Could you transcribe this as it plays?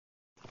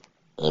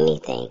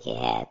anything can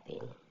happen.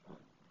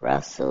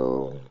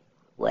 Russell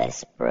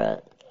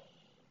Westbrook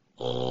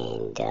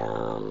and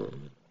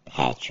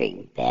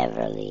Patrick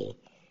Beverly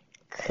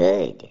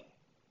could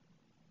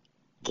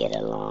get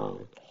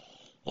along,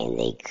 and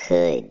they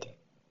could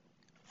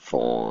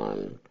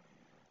form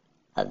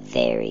a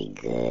very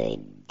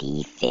good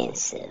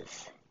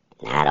defensive,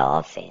 not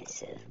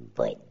offensive,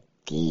 but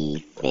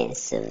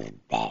defensive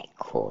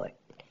backcourt.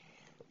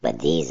 But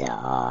these are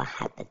all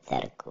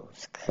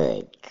hypotheticals.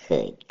 Could.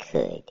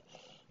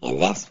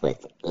 And that's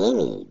with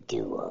any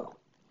duo.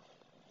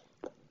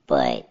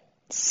 But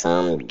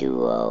some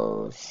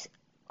duos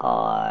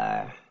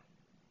are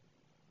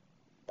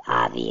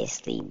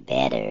obviously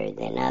better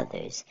than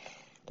others.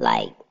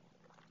 Like,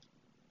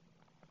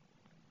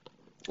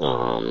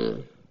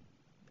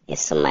 if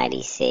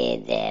somebody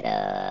said that,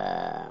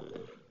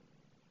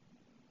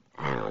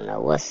 I don't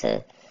know,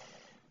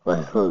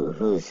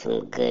 who's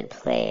some good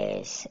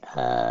players?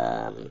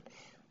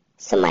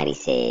 Somebody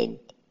said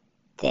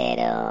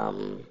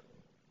that,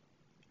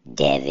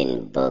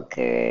 Devin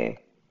Booker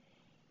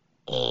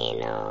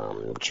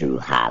and, Drew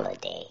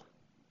Holiday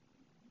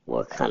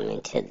were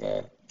coming to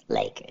the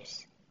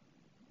Lakers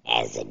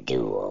as a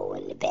duo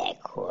in the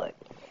backcourt.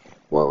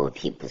 What would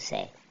people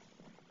say?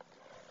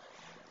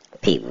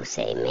 People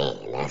say,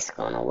 man, that's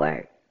gonna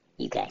work.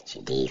 You got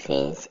your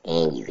defense,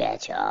 and you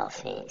got your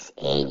offense,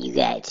 and you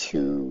got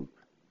two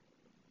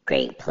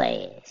great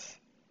players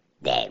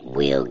that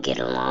will get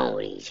along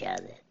with each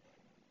other,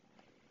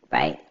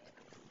 right?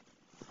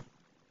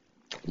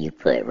 You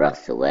put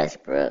Russell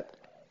Westbrook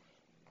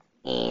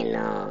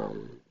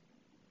and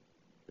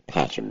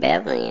Patrick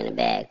Beverly in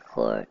the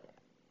backcourt,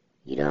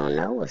 you don't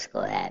know what's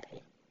gonna happen.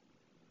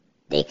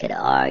 They could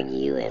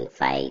argue and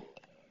fight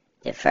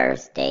the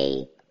first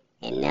day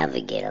and never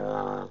get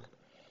along.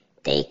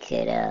 They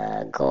could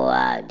go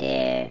out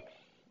there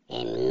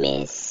and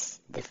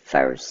miss the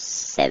first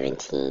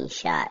 17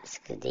 shots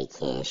because they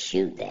can't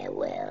shoot that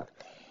well.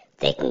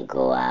 They can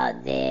go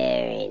out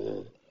there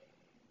and,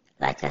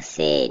 like I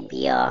said,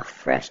 be all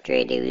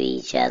frustrated with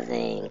each other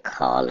and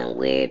calling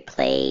weird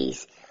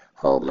plays,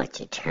 whole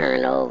bunch of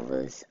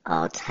turnovers,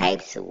 all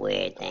types of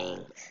weird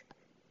things.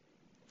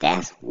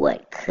 That's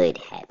what could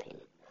happen.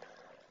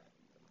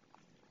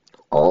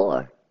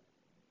 Or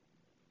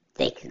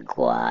they could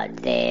go out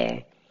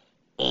there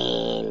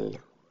and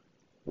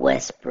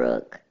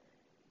Westbrook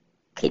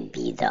could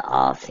be the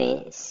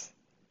offense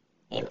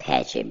and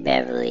Patrick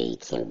Beverly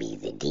can be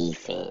the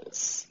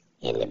defense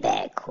in the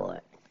backcourt.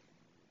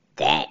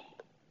 That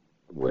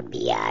would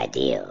be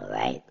ideal,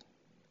 right?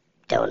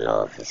 Don't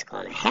know if it's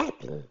going to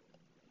happen,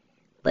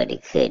 but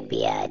it could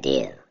be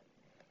ideal.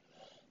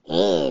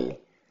 And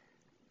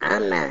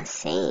I'm not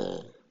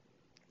saying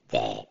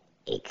that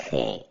it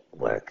can't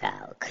work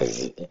out,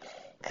 because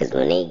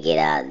when they get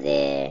out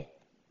there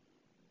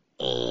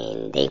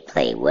and they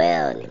play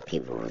well, and then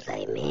people was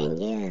like,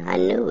 man, yeah, I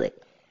knew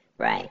it,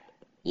 right?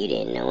 You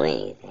didn't know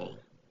anything.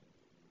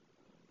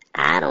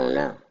 I don't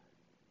know.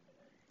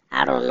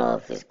 I don't know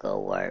if it's going to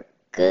work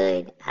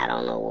good. I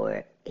don't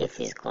know if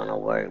it's going to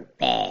work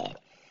bad.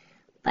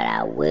 But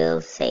I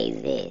will say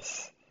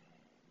this.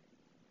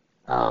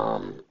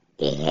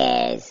 It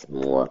has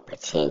more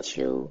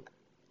potential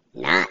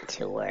not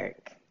to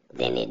work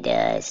than it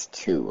does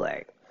to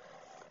work.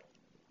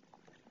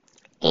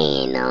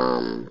 And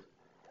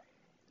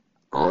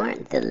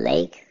aren't the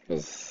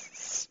Lakers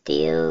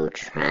still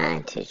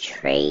trying to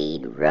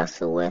trade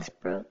Russell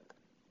Westbrook?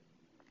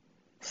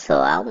 So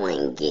I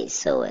wouldn't get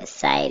so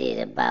excited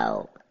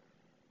about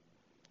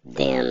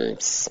them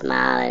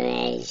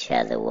smiling at each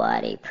other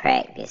while they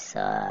practice,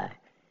 or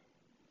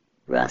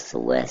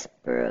Russell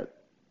Westbrook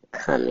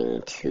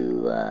coming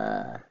to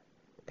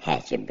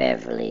Patrick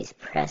Beverly's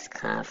press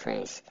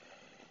conference,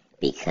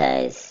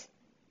 because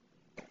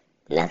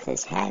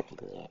nothing's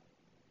happened yet.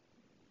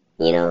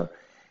 You know,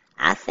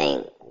 I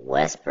think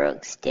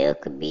Westbrook still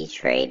could be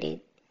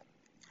traded.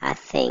 I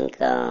think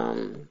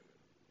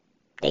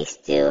they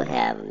still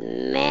have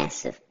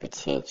massive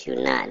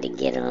potential not to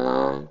get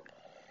along.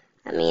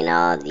 I mean,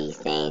 all these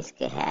things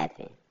could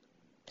happen.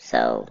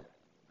 So,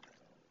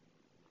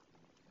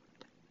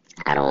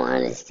 I don't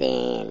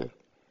understand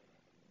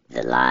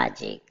the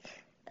logic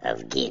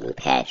of getting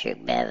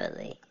Patrick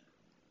Beverly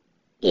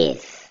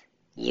if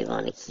you're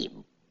going to keep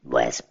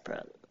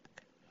Westbrook.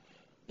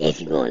 If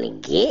you're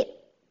going to get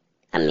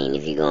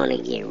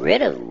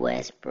rid of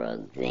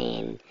Westbrook,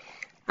 then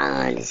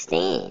I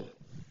understand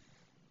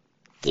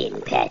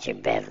getting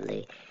Patrick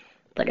Beverly.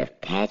 But if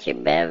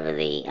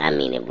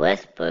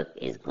Westbrook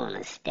is going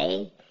to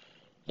stay,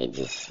 it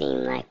just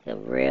seemed like a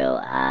real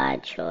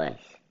odd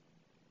choice.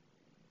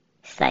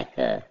 It's like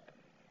a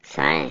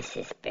science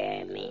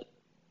experiment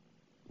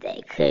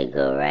that could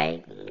go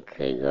right and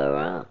could go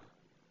wrong.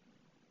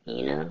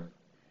 You know?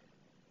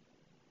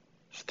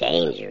 It's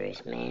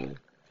dangerous, man.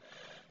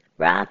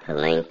 Rob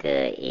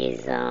Pelinka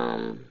is,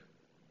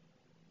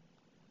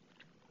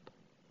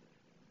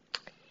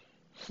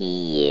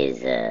 he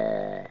is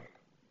a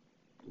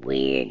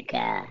weird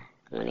guy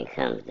when it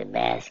comes to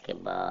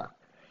basketball.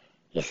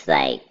 It's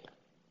like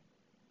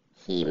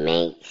he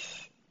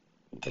makes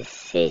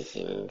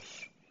decisions,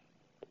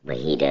 but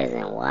he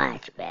doesn't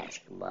watch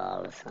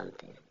basketball or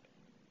something.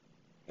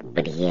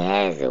 But he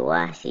has to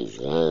watch these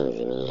games,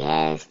 and he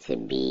has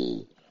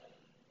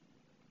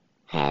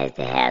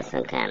to have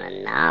some kind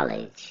of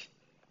knowledge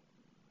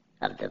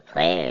of the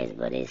players,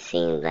 but it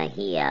seems like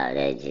he out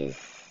there just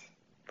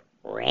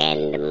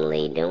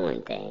randomly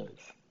doing things.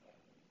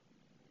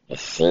 It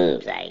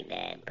seems like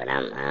that, but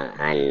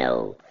I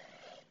know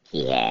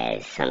he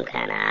has some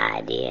kind of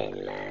idea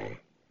in mind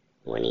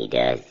when he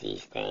does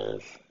these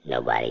things.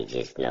 Nobody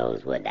just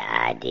knows what the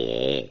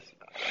idea is.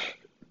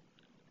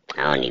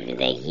 I don't even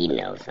think he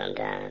knows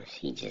sometimes.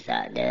 He just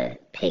out there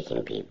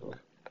picking people.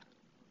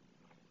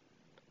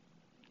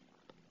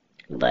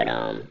 But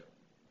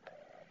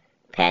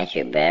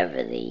Patrick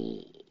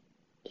Beverley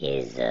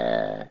is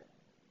a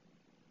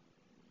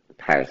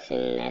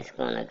person that's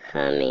gonna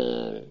come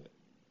in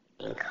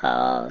and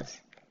cause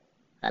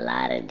a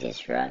lot of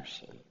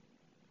disruption,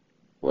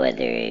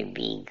 whether it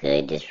be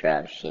good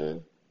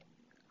disruption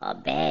or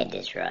bad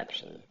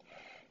disruption.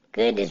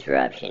 Good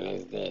disruption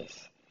is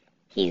this: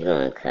 he's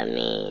gonna come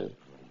in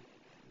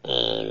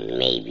and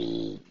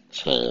maybe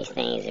change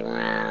things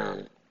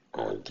around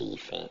on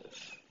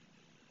defense,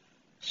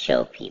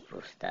 show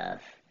people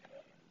stuff,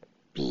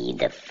 be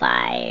the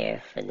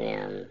fire for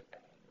them,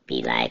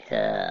 be like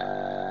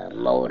a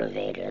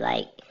motivator,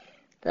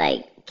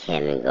 like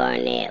Kevin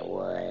Garnett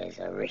was,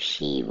 or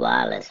Rasheed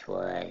Wallace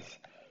was,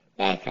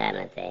 that kind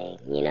of thing,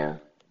 you know?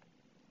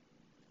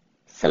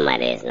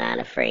 Somebody that's not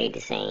afraid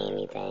to say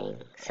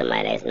anything,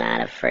 somebody that's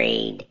not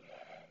afraid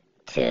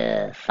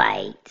to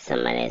fight,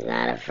 somebody that's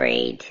not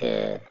afraid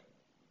to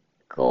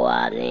go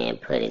out there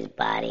and put his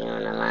body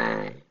on the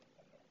line,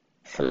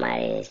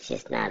 somebody that's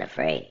just not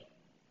afraid.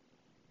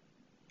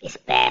 It's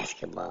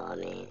basketball,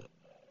 man.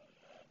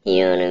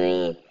 You know what I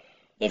mean?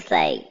 It's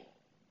like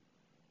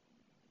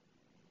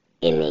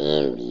in the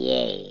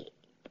NBA,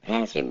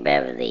 Patrick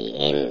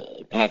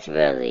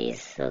Beverley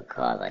is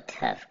so-called a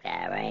tough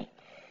guy, right?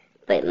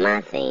 But my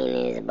thing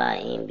is about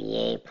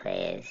NBA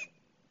players,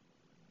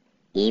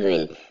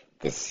 even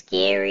the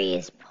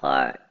scariest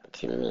part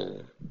to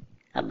me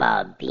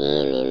about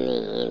being in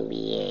the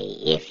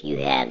NBA, if you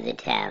have the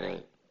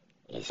talent,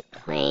 is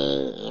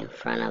playing in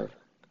front of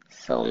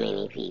so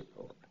many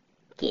people,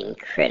 getting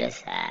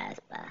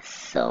criticized by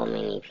so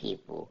many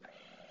people,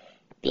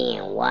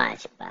 being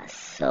watched by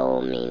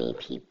so many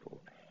people.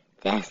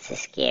 That's the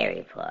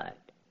scary part.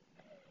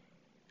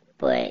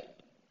 But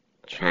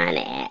trying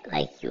to act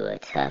like you're a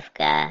tough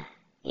guy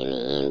in the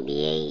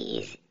NBA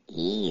is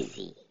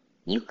easy.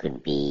 You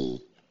could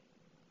be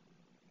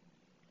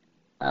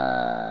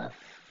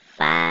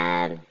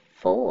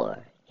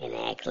 5'4" and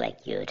act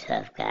like you're a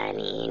tough guy in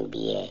the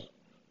NBA.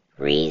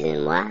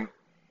 Reason why?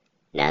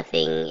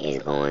 Nothing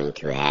is going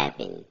to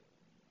happen.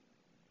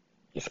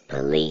 It's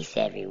police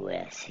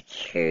everywhere,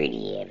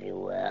 security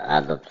everywhere,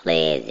 other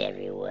players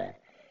everywhere.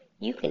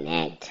 You can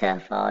act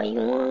tough all you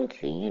want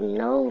to. You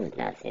know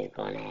nothing's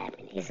going to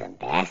happen. It's a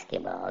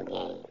basketball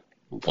game.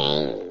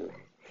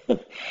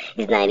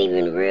 It's not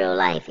even real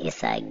life.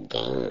 It's a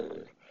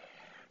game.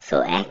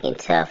 So acting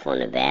tough on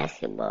the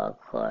basketball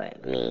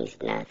court means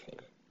nothing.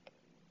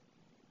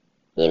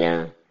 You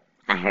know,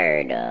 I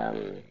heard,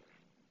 the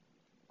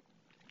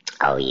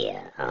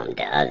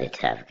other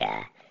tough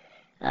guy,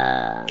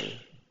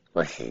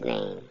 what's his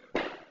name?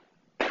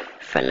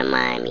 From the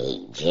Miami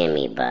Heat,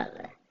 Jimmy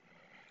Butler.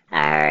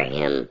 I heard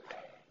him,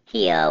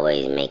 he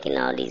always making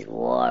all these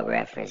war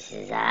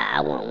references. I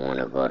wouldn't want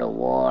to go to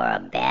war or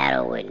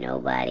battle with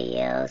nobody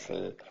else,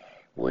 and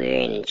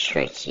we're in the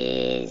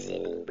trenches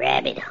and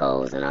rabbit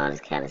holes and all this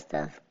kind of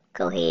stuff.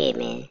 Go ahead,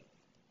 man.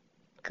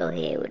 Go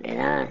ahead with the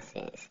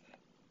nonsense.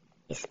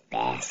 It's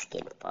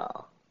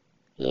basketball,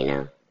 you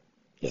know?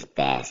 It's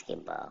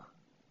basketball.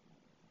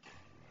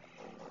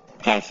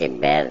 Patrick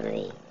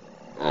Beverley,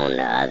 on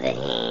the other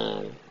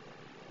hand,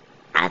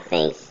 I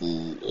think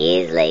he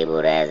is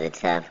labeled as a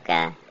tough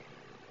guy,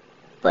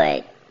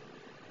 but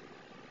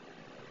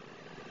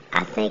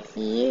I think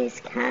he is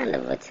kind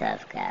of a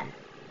tough guy.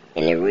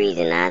 And the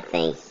reason I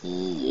think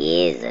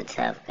he is a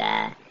tough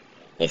guy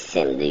is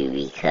simply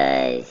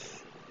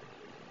because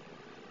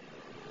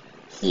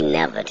he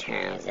never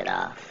turns it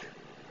off.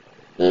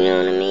 You know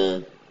what I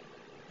mean?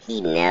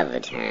 He never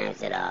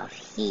turns it off.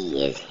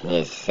 He is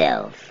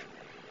himself.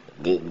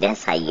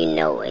 That's how you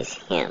know it's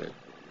him.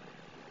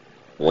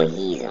 When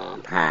he's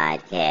on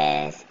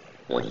podcasts,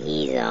 when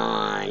he's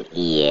on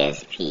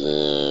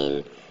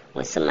ESPN,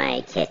 when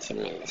somebody catch him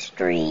in the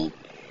street,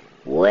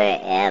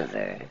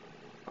 wherever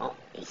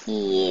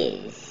he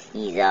is,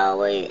 he's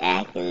always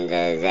acting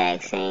the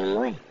exact same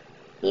way,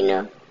 you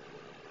know?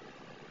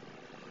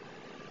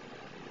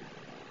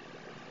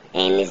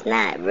 And it's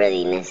not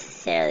really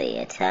necessarily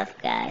a tough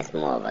guy, it's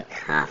more of a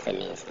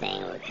confidence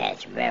thing with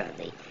Patrick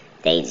Beverley.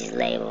 They just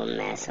label him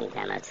as some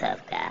kind of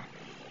tough guy.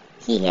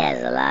 He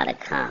has a lot of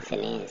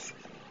confidence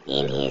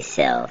in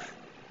himself,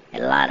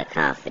 a lot of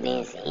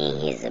confidence in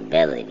his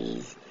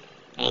abilities,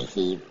 and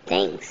he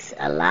thinks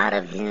a lot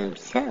of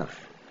himself.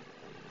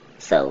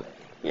 So,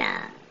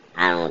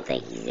 I don't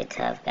think he's a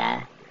tough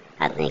guy.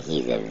 I think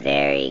he's a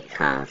very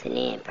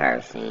confident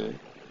person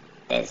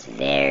that's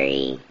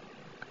very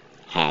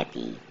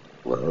happy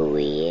with who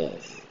he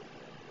is.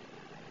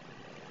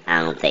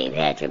 I don't think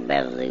Patrick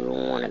Beverly would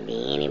want to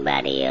be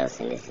anybody else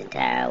in this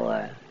entire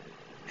world.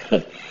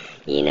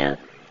 You know,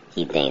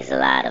 he thinks a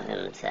lot of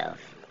himself.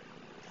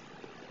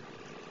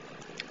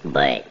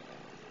 But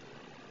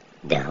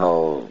the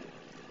whole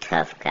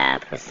tough guy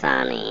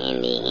persona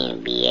in the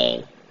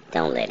NBA,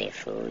 don't let it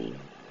fool you.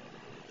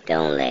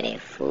 Don't let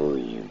it fool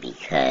you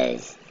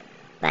because,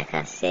 like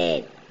I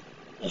said,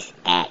 it's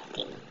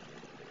acting.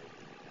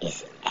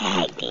 It's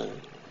acting.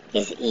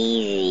 It's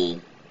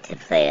easy to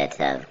play a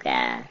tough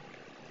guy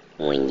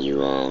when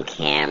you on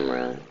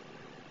camera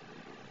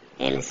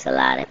and it's a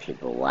lot of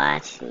people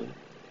watching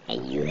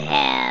and you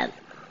have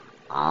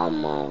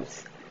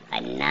almost a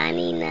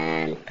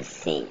 99%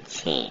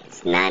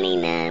 chance,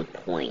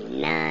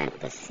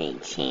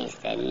 99.9% chance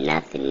that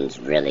nothing's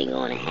really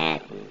going to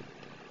happen,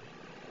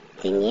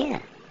 then yeah,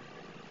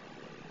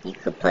 you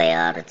could play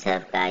all the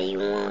tough guy you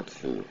want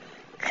to.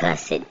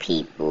 Cuss at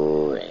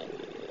people and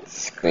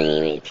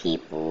scream at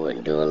people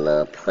and do a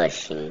little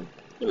pushing.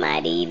 You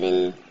might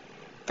even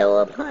throw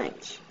a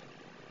punch.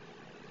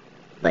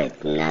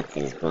 But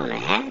nothing's going to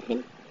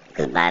happen.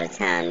 Because by the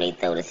time they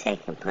throw the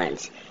second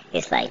punch,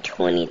 it's like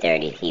 20,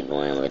 30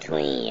 people in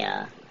between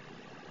y'all.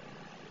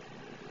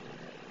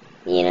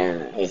 You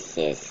know, it's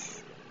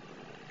just,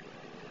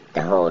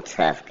 the whole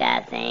tough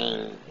guy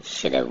thing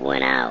should have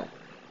went out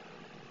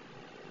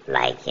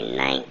like in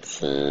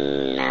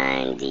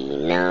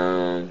 1990.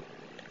 No,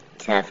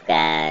 tough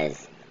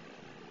guys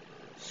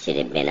should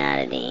have been out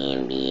of the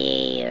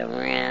NBA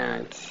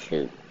around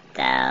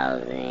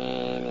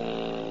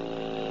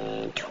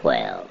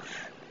 2012.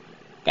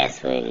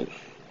 That's when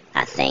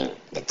I think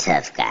the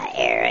tough guy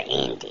era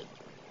ended.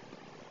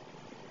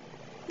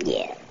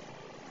 Yeah.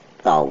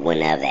 Or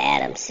whenever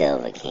Adam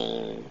Silver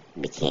became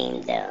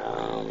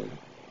the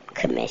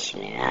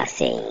commissioner. I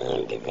say it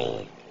ended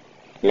then.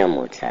 No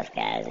more tough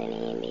guys in the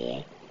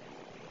NBA.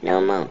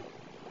 No more.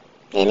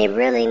 And it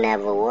really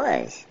never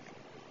was.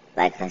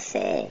 Like I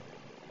said,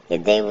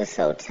 if they were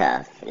so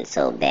tough and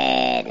so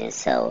bad and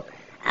so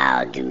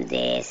I'll do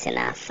this and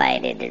I'll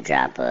fight at the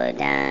drop of a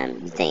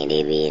dime, you think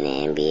they'd be in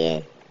the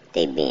NBA?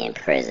 They'd be in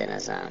prison or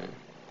something.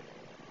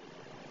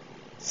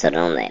 So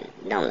don't let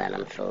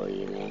them fool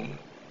you, man.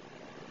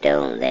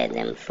 Don't let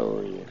them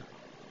fool you.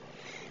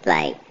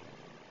 Like,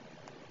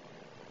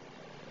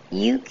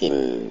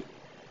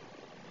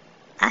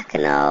 I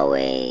can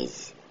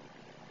always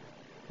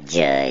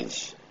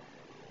judge,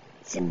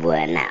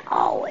 well, not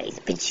always,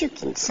 but you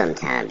can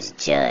sometimes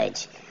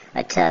judge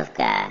a tough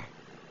guy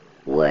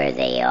where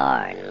they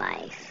are in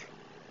life.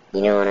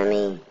 You know what I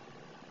mean?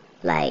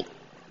 Like,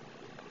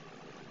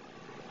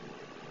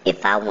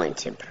 if I went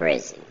to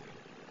prison,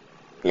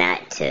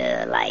 not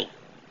to, like,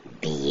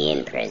 be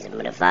in prison,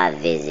 but if I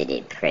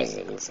visited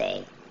prison,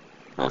 say,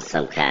 on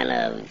some kind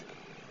of,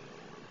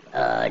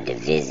 to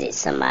visit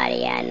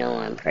somebody I know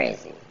in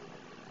prison,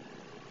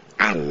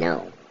 I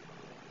know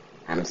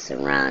I'm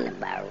surrounded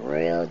by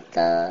real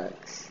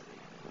thugs,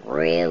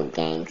 real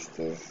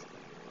gangsters,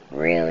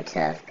 real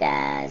tough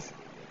guys,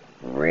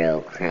 real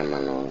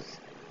criminals,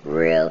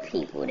 real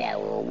people that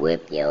will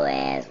whip your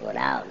ass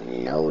without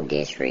no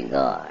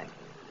disregard.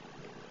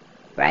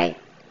 Right?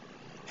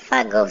 If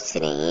I go to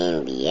the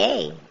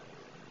NBA,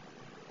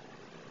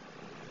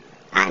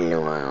 I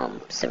know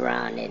I'm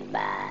surrounded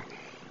by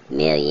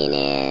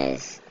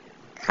millionaires,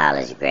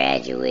 college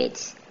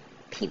graduates,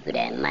 people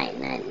that might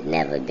not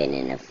never been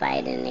in a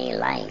fight in their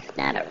life,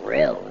 not a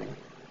real one.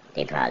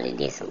 They probably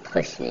did some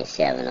pushing and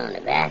shoving on the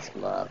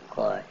basketball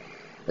court.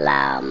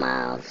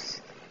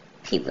 Loudmouths,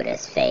 people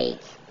that's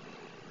fake,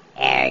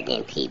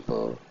 arrogant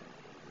people,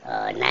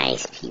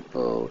 nice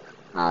people,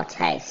 all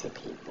types of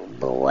people.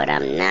 But what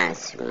I'm not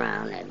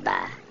surrounded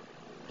by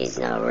is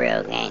no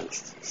real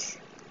gangsters.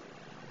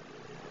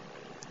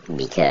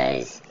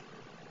 Because,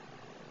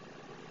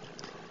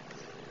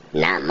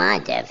 not my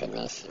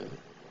definition,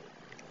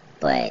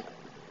 but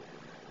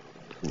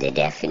the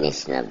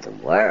definition of the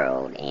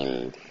world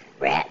and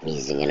rap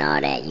music and all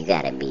that, you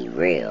gotta be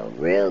real.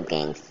 Real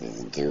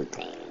gangsters do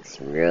things.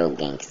 Real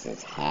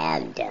gangsters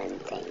have done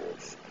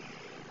things.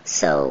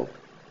 So,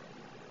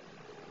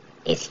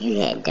 if you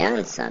had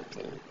done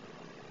something,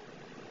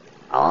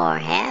 or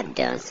have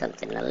done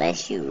something,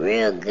 unless you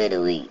real good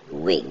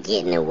with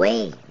getting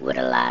away with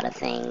a lot of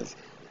things,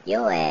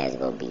 your ass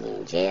gonna be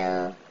in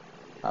jail,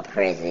 or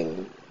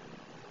prison,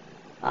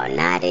 or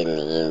not in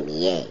the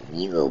NBA.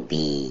 You gonna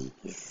be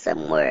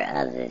somewhere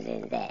other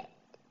than that.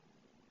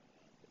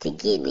 To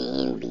get in the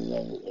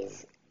NBA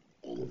is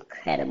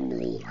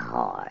incredibly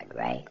hard,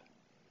 right?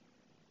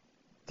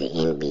 The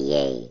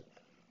NBA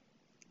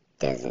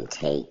doesn't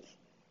take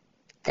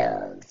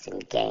thugs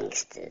and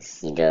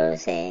gangsters, you know what I'm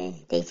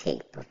saying? They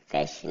take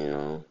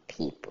professional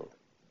people.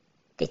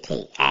 They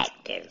take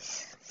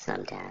actors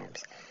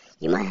sometimes.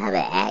 You might have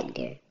an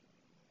actor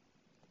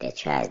that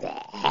tries to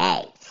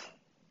act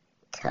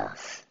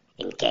tough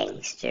and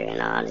gangster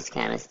and all this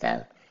kind of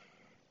stuff,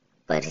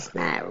 But it's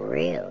not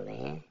real,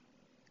 man.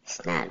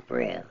 It's not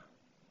real.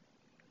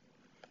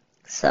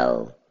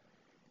 So,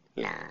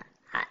 nah,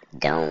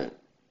 don't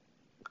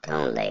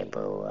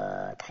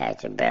label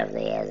Patrick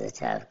Beverly as a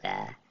tough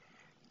guy.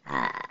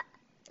 I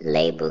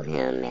label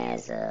him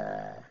as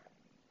a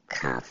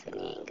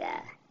confident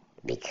guy,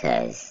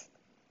 because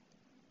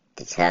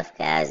the tough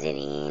guys in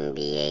the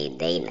NBA,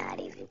 they not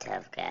even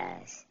tough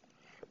guys.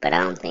 But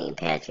I don't think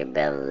Patrick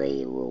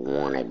Beverly will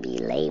want to be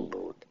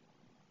labeled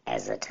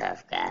as a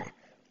tough guy.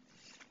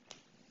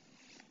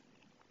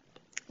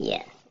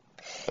 Yeah,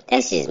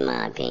 that's just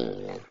my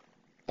opinion, though.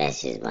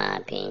 That's just my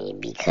opinion,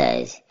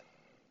 because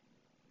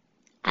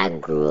I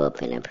grew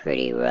up in a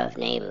pretty rough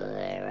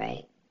neighborhood,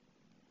 right?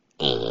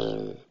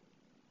 And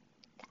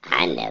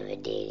I never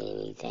did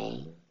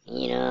anything.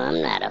 You know,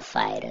 I'm not a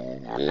fighter.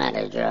 I'm not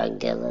a drug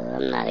dealer.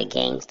 I'm not a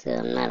gangster.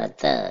 I'm not a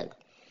thug.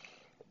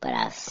 But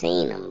I've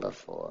seen them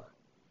before.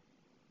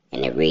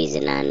 And the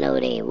reason I know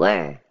they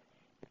were,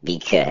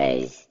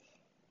 because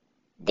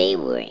they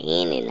were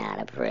in and out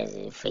of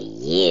prison for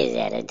years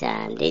at a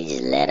time. They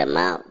just let them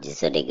out just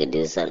so they could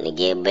do something to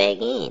get back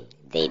in.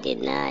 They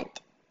did not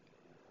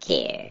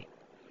care.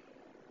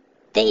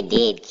 They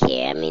did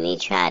care. I mean, they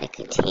tried to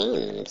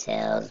contain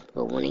themselves,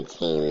 but when it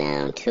came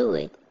down to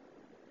it,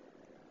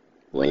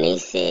 when they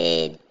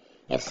said,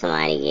 if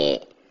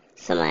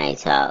somebody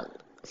talk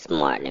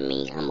smart to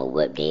me, I'ma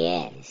whip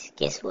their ass.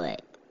 Guess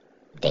what?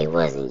 They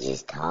wasn't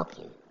just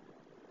talking.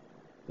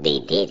 They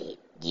did it.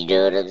 You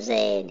know what I'm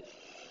saying?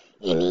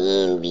 In the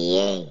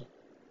NBA,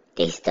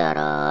 they start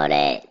all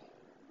that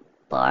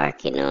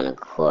barking on the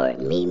court.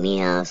 Meet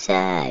me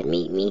outside.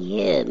 Meet me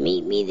here.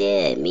 Meet me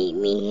there. Meet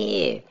me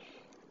here.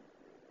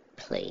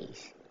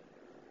 Please.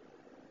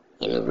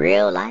 In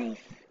real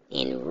life,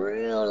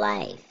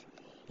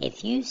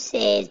 if you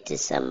said to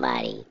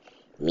somebody,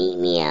 meet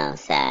me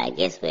outside,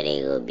 guess where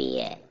they gonna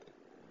be at?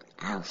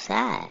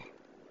 Outside.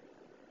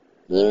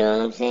 You know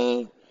what I'm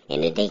saying?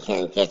 And if they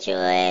can't catch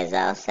your ass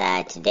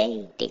outside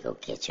today, they go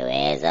catch your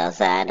ass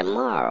outside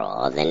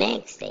tomorrow, or the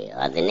next day,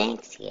 or the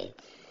next day.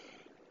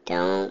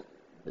 Don't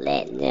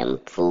let them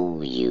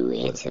fool you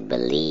into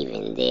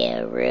believing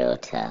they're real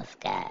tough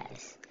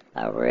guys,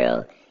 or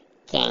real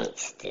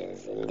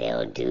gangsters, and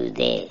they'll do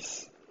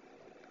this.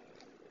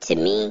 To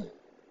me,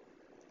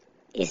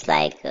 it's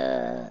like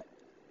a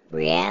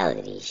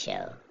reality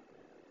show.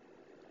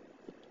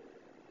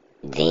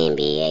 The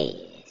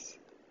NBA is.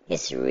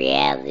 It's a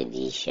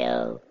reality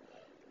show,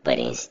 but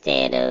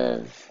instead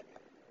of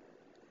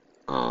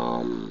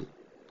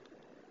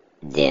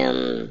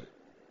them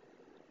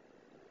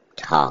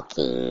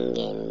talking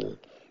and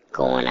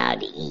going out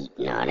to eat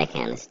and all that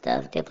kind of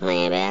stuff, they're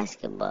playing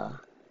basketball.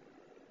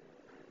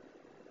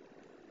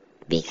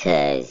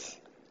 Because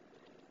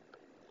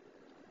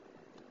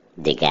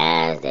the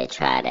guys that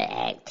try to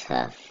act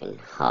tough and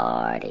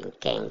hard and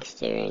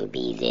gangster and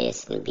be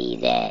this and be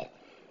that,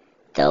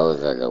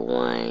 those are the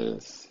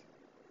ones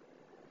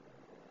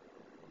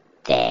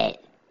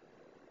that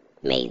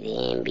make the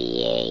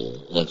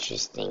NBA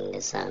interesting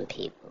to some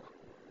people.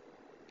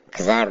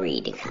 Because I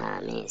read the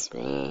comments,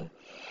 man.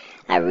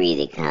 I read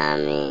the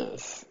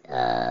comments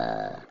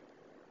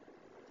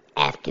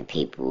after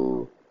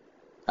people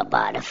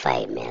about a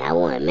fight, man. I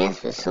want to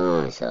mess with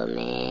so-and-so,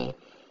 man.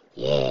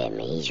 Yeah,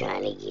 man, he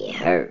trying to get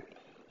hurt.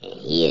 And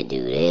he'll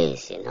do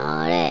this and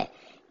all that.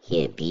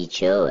 He'll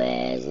beat your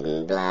ass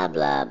and blah,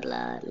 blah,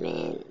 blah.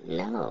 Man,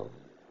 no.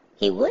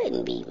 He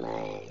wouldn't beat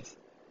my ass.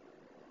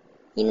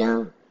 You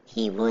know,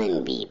 he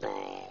wouldn't beat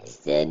my ass.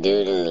 The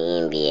dude in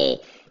the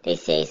NBA, they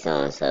say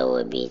so-and-so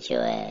would beat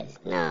your ass.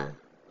 No.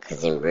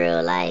 Because in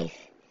real life,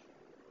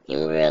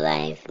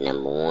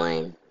 number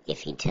one,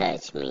 if he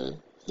touched me,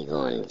 he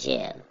going to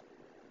jail.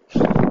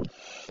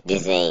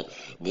 This ain't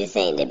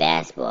the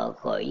basketball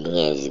court. You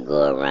can't just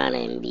go around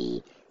and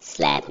be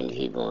slapping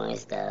people and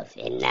stuff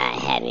and not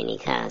have any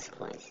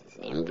consequences.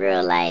 In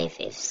real life,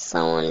 if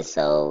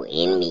so-and-so,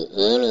 any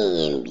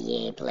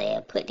NBA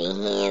player put their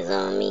hands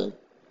on me,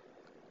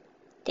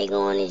 they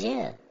going to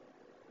jail.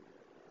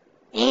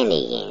 And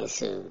they getting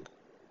sued.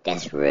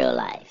 That's real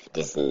life.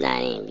 This is not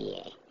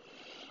NBA.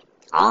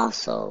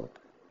 Also,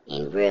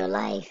 in real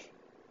life,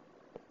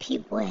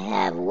 people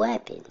have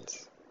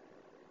weapons.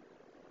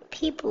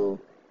 People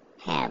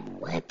have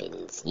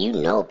weapons. You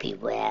know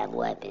people have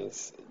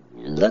weapons.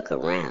 Look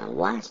around.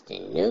 Watch the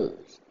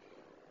news.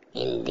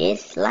 In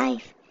this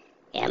life,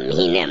 I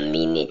mean,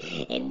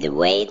 the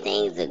way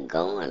things are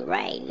going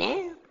right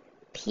now,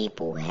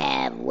 people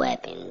have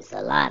weapons.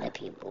 A lot of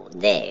people.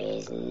 There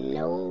is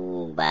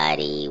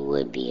nobody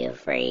would be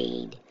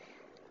afraid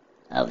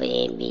of an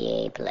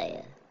NBA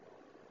player.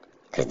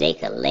 Because they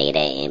could lay that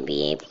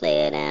NBA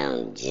player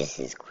down just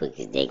as quick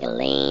as they can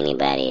lay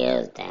anybody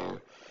else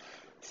down.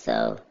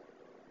 So,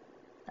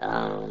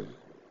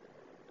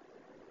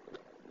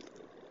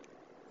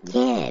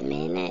 yeah,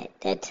 man,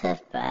 that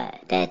tough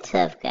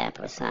guy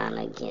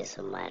persona gets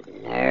on my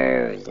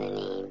nerves in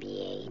the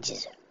NBA. It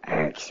just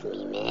irks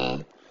me,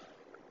 man.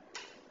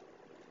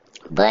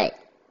 But,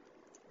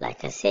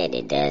 like I said,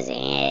 it does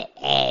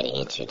add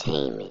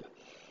entertainment.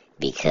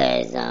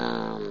 Because,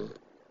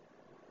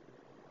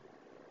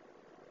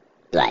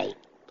 like,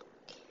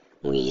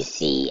 when you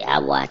see, I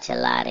watch a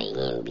lot of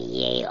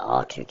NBA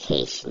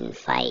altercation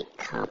fight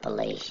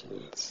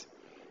compilations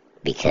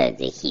because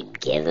they keep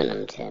giving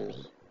them to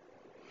me.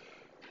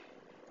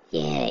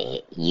 Yeah,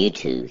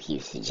 YouTube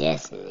keeps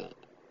suggesting it.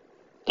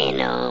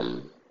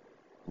 And,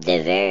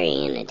 they're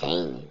very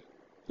entertaining.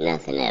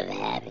 Nothing ever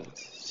happens.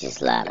 It's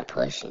just a lot of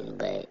pushing,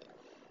 but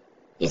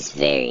it's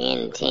very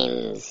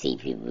entertaining to see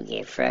people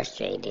get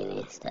frustrated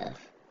and stuff.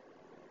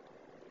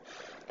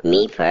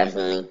 Me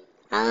personally,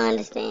 I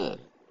understand.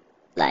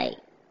 Like,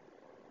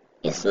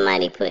 if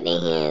somebody put their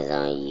hands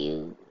on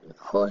you, of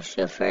course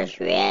your first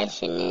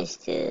reaction is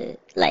to,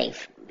 like,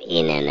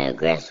 in an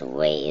aggressive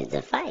way, is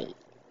to fight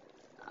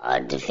or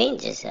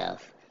defend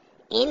yourself.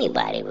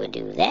 Anybody would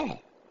do that.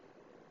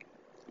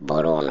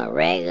 But on a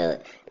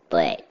regular,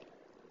 but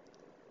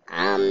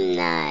I'm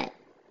not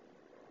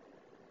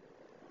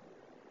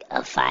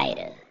a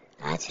fighter.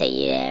 I'll tell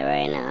you that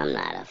right now. I'm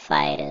not a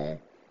fighter.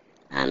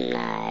 I'm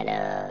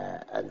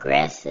not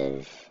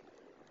aggressive.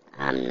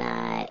 I'm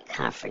not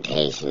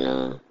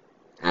confrontational.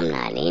 I'm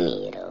not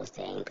any of those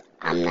things.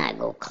 I'm not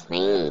going to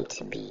claim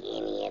to be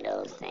any of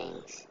those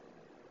things.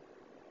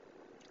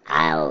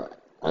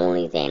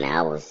 Only thing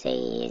I would say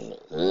is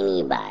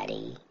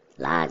anybody,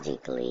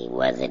 logically,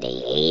 whether they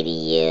 80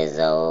 years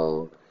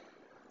old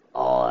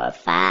or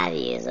 5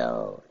 years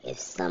old, if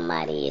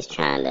somebody is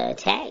trying to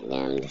attack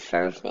them, the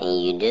first thing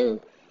you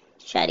do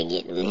is try to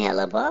get them the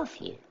hell up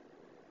off you.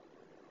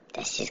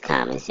 That's just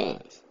common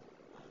sense.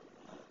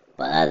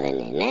 But other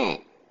than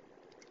that,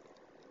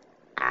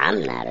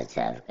 I'm not a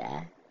tough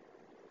guy.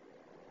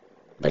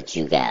 But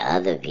you got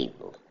other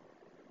people,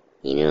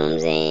 you know what I'm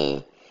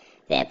saying,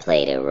 that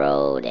play the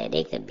role that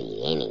they could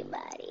beat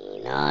anybody,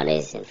 and all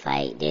this and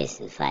fight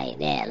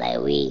that, like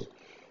we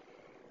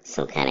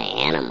some kind of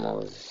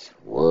animals,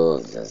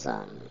 wolves or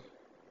something.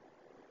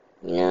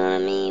 You know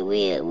what I mean?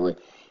 We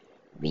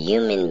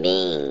human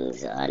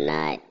beings are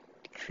not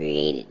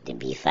created to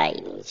be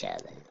fighting each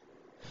other.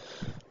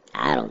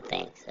 I don't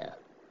think so.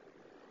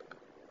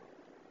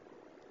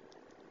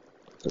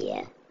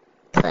 Yeah.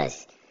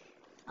 Plus,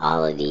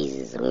 all of these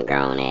is some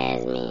grown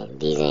ass men.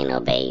 These ain't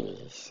no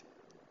babies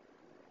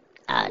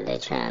out there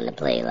trying to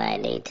play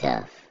like they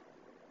tough.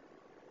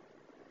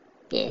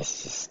 Yeah,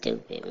 it's just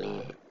stupid,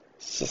 man.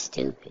 It's just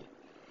stupid.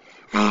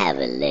 I have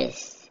a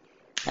list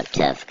of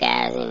tough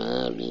guys in the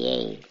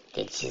NBA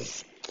that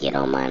just get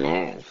on my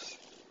nerves.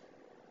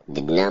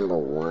 The number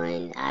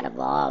one out of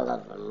all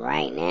of them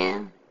right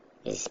now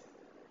is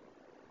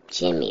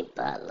Jimmy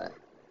Butler.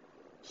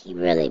 He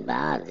really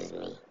bothers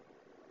me.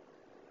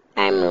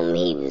 I remember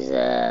he was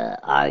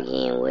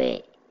arguing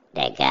with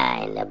that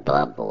guy in the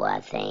bubble, I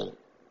think.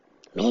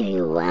 Maybe, I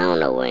don't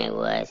know when it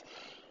was.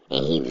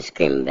 And he was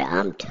screaming about,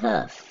 I'm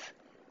tough.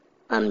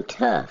 I'm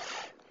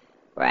tough.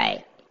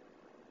 Right.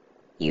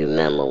 You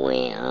remember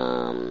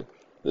when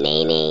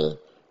Nene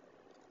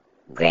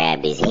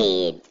grabbed his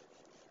head?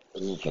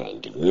 He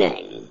couldn't do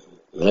nothing.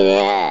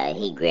 Yeah,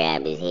 he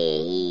grabbed his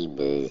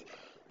head.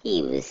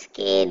 He was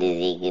scared as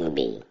he can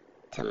be.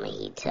 Tell me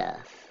he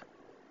tough.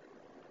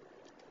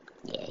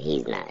 Yeah,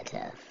 he's not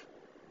tough.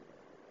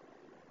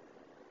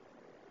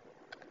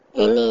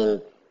 And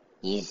then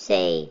you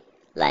say,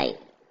 like,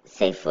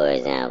 say for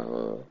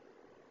example,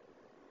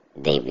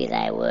 they be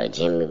like, well,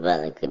 Jimmy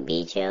Butler could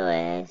beat your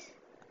ass.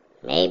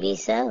 Maybe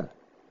so.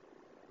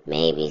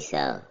 Maybe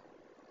so.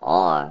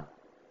 Or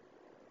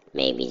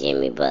maybe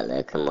Jimmy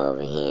Butler come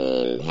over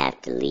here and have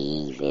to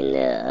leave in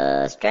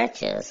the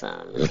stretcher or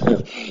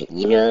something.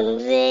 You know what I'm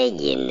saying?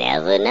 You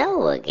never know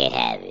what could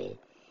happen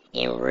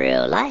in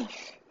real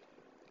life.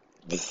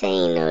 This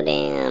ain't no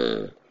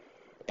damn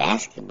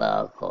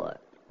basketball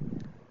court.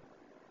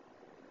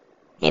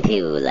 And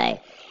people were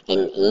like,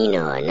 and you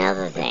know,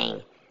 another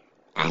thing,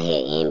 I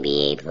hear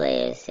NBA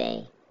players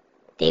say,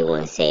 they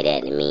wouldn't say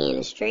that to me in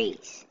the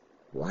streets.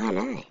 Why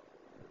not?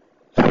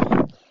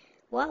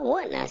 Why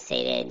wouldn't I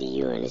say that to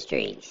you in the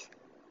streets?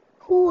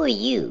 Who are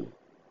you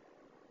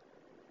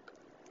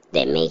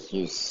that make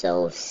you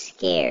so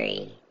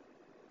scary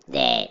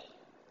that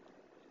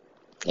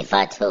if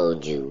I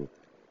told you,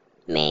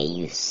 man,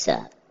 you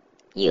suck,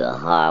 you're a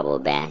horrible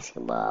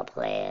basketball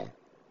player,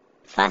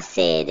 if I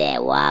said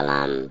that while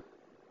I'm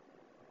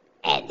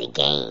at the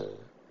game,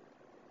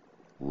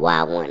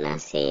 why wouldn't I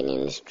say it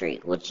in the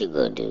street? What you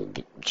gonna do?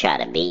 Try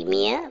to beat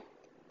me up?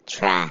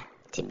 Try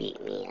to beat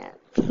me up.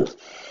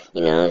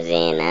 You know what I'm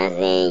saying? I'm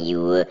saying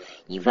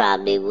you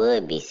probably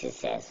would be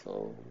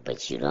successful,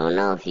 but you don't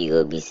know if you're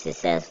gonna be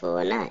successful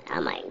or not.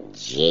 I might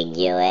jig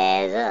your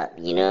ass up,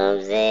 you know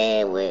what I'm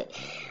saying?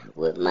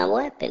 With my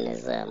weapon or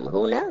something.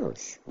 Who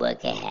knows what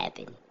could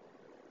happen?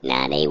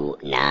 Now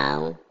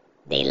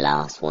they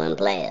lost one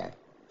player.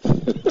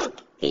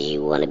 Cause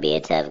you wanna be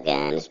a tough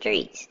guy in the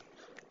streets.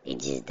 It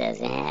just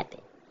doesn't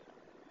happen.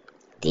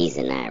 These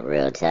are not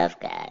real tough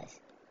guys.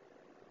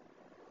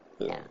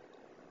 No.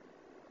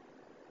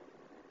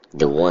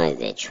 The ones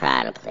that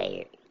try to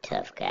play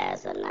tough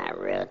guys are not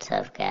real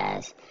tough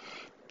guys.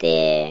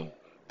 They're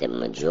the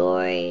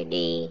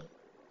majority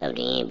of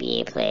the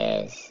NBA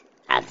players,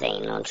 I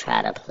think, don't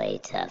try to play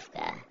tough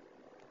guy.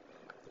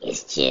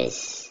 It's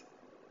just,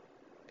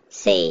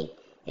 say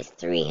it's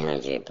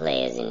 300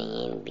 players in the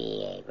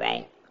NBA,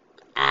 right?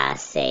 I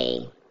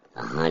say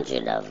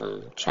 100 of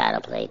them try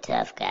to play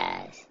tough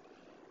guys,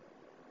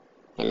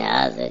 and the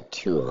other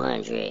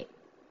 200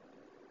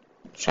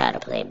 try to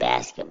play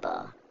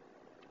basketball.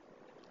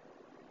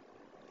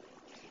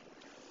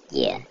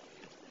 Yeah.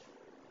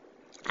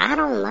 I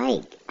don't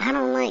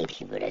like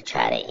people that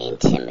try to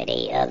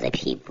intimidate other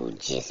people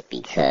just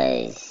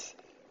because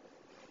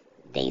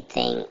they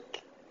think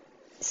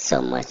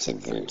so much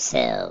of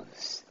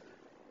themselves.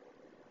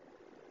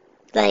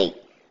 Like,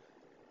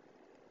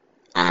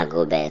 I'll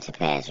go back to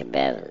Patrick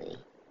Beverly.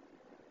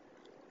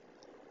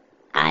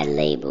 I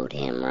labeled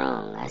him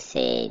wrong. I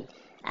said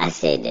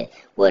that,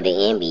 well, the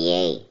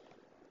NBA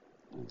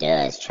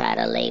does try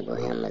to label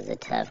him as a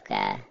tough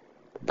guy,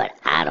 but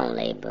I don't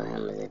label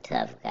him as a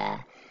tough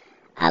guy.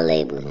 I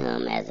label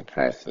him as a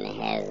person that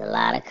has a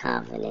lot of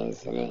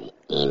confidence in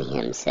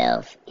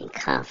himself and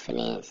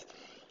confidence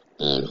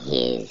in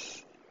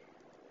his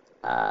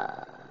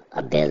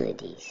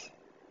abilities.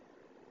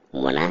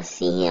 When I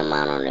see him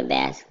out on the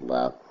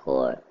basketball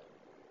court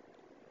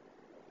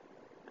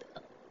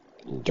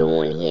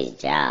doing his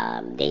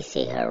job, they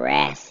say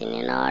harassing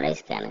and all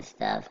this kind of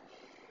stuff,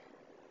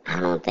 I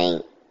don't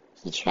think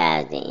he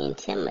tries to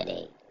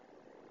intimidate.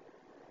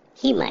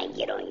 He might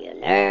get on your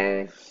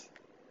nerves.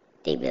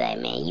 They be like,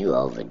 man, you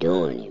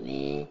overdoing it,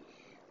 man,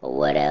 or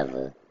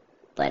whatever.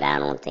 But I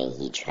don't think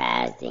he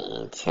tries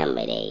to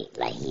intimidate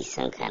like he's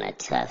some kind of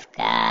tough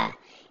guy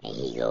and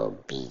he go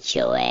beat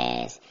your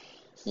ass.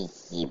 He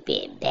keep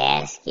it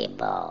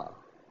basketball.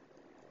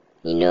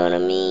 You know what I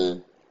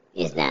mean?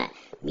 It's not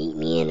meet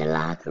me in the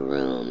locker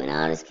room and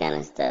all this kind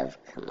of stuff.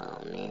 Come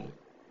on, man.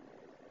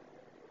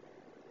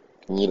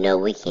 You know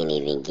we can't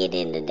even get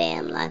in the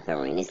damn locker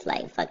room. It's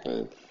like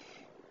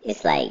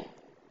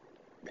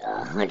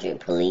 100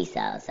 police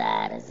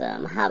outside or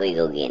something. How we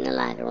go get in the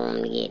locker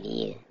room to get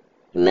here?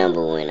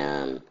 Remember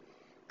when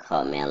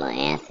Carmelo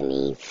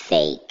Anthony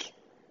fake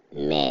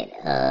met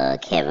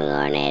Kevin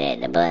Garnett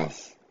at the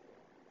bus?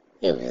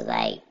 It was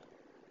like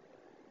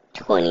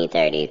 20,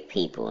 30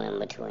 people in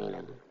between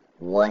them.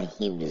 What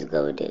he was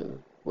gonna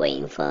do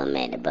waiting for him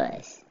at the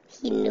bus?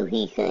 He knew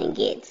he couldn't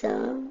get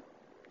some.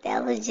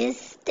 That was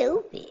just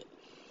stupid.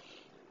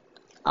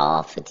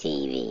 All for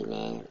TV,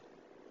 man.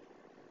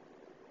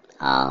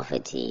 All for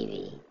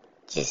TV.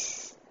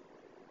 Just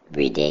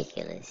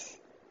ridiculous.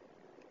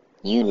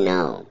 You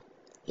know,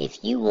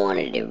 if you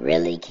wanted to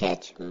really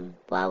catch him,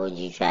 why would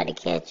you try to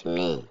catch him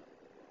then?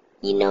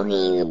 You know he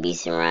ain't gonna be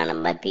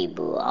surrounded by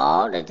people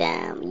all the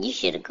time. You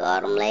should have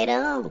caught him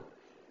later on.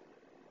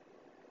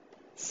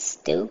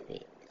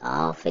 Stupid.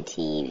 All for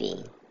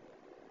TV.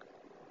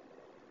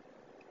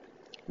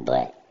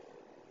 But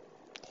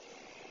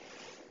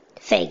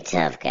fake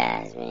tough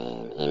guys,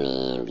 man, in the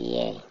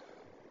NBA.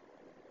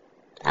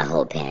 I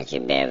hope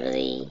Patrick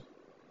Beverly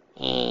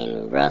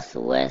and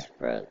Russell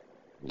Westbrook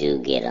do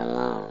get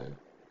along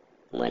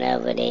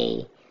whenever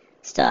they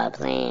start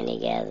playing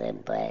together,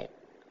 but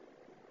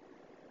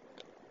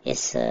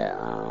it's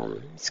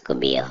gonna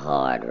be a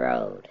hard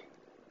road.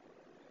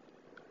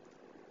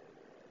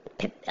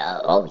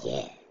 Oh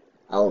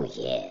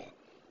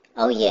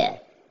yeah.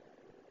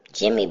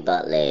 Jimmy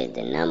Butler is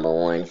the number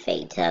one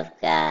fake tough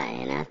guy,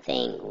 and I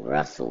think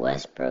Russell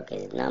Westbrook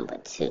is number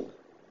 2.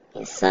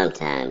 And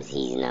sometimes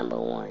he's number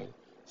 1.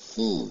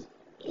 He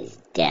is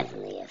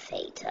definitely a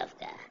fake tough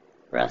guy.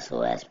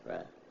 Russell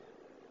Westbrook.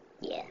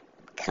 Yeah,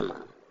 come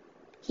on.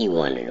 He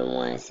one of the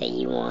ones say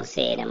you won't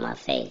say it in my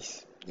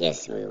face.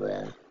 Yes, we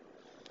will.